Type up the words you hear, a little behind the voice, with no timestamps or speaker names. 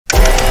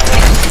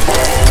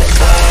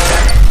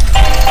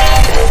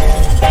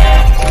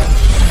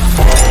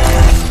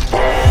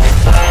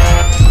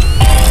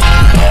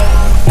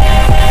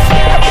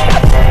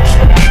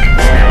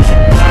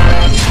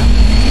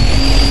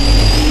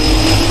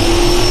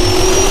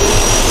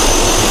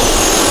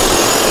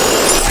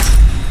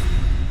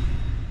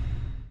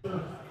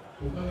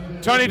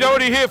Tony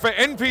Doherty here for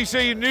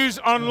NPC News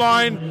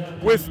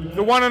Online with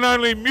the one and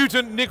only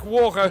mutant Nick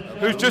Walker,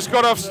 who's just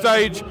got off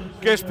stage,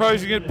 guest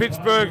posing at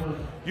Pittsburgh.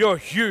 You're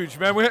huge,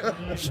 man.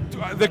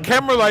 The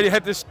camera lady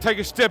had to take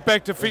a step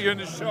back to fit you in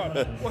the shot.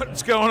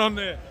 What's going on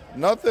there?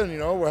 Nothing, you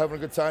know, we're having a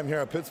good time here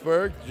at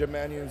Pittsburgh, Jim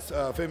Mannion's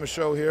famous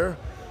show here.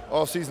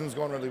 All season's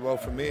going really well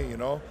for me, you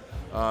know.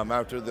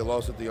 After the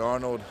loss at the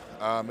Arnold,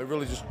 it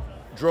really just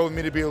drove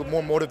me to be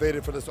more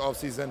motivated for this off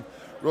season.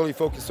 Really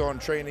focus on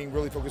training,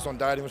 really focus on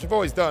dieting, which I've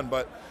always done,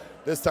 but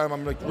this time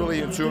I'm like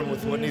really in tune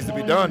with what needs to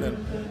be done, and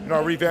you know,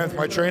 I revamped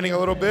my training a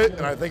little bit,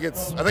 and I think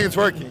it's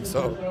working.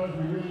 So,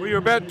 well, you're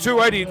about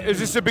 280. Is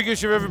this the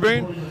biggest you've ever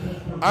been?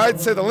 I'd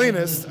say the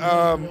leanest.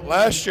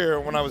 Last year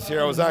when I was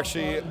here, I was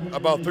actually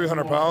about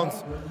 300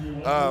 pounds,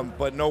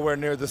 but nowhere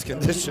near this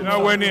condition.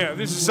 Nowhere near.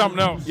 This is something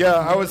else. Yeah,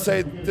 I would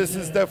say this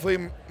is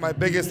definitely my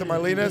biggest and my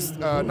leanest.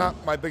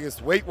 Not my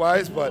biggest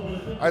weight-wise, but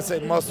I'd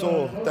say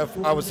muscle,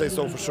 I would say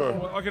so for sure.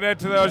 Well, I could add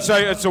to that. I'd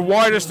say it's the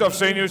widest I've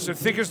seen you. It's the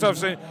thickest I've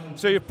seen.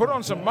 So you put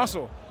on some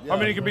muscle. Yeah. I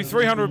mean, you can be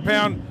 300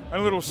 pound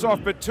and a little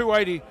soft, but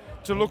 280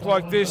 to look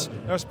like this.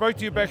 And I spoke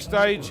to you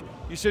backstage.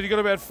 You said you got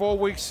about 4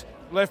 weeks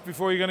left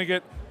before you're going to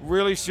get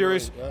really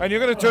serious, and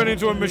you're going to turn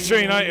into a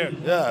machine, aren't you?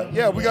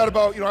 Yeah, we got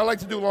about, you know, I like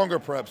to do longer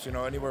preps, you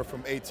know, anywhere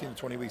from 18 to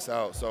 20 weeks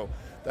out, so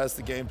that's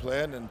the game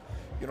plan, and,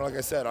 you know, like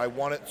I said, I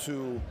wanted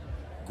to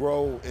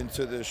grow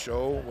into this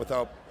show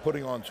without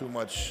putting on too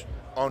much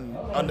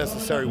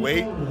unnecessary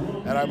weight,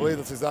 and I believe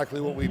that's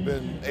exactly what we've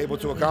been able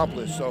to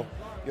accomplish, so,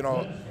 you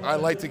know, I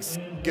like to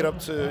get up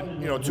to,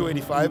 you know,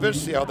 285-ish,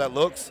 see how that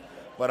looks,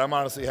 but I'm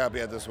honestly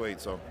happy at this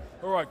weight, so.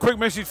 All right, quick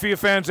message for your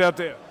fans out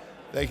there.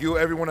 Thank you,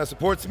 everyone that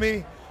supports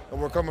me,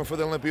 and we're coming for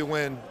the Olympia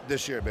win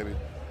this year, baby.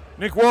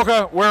 Nick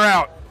Walker, we're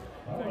out.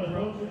 Thank you,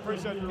 bro.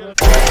 Appreciate it.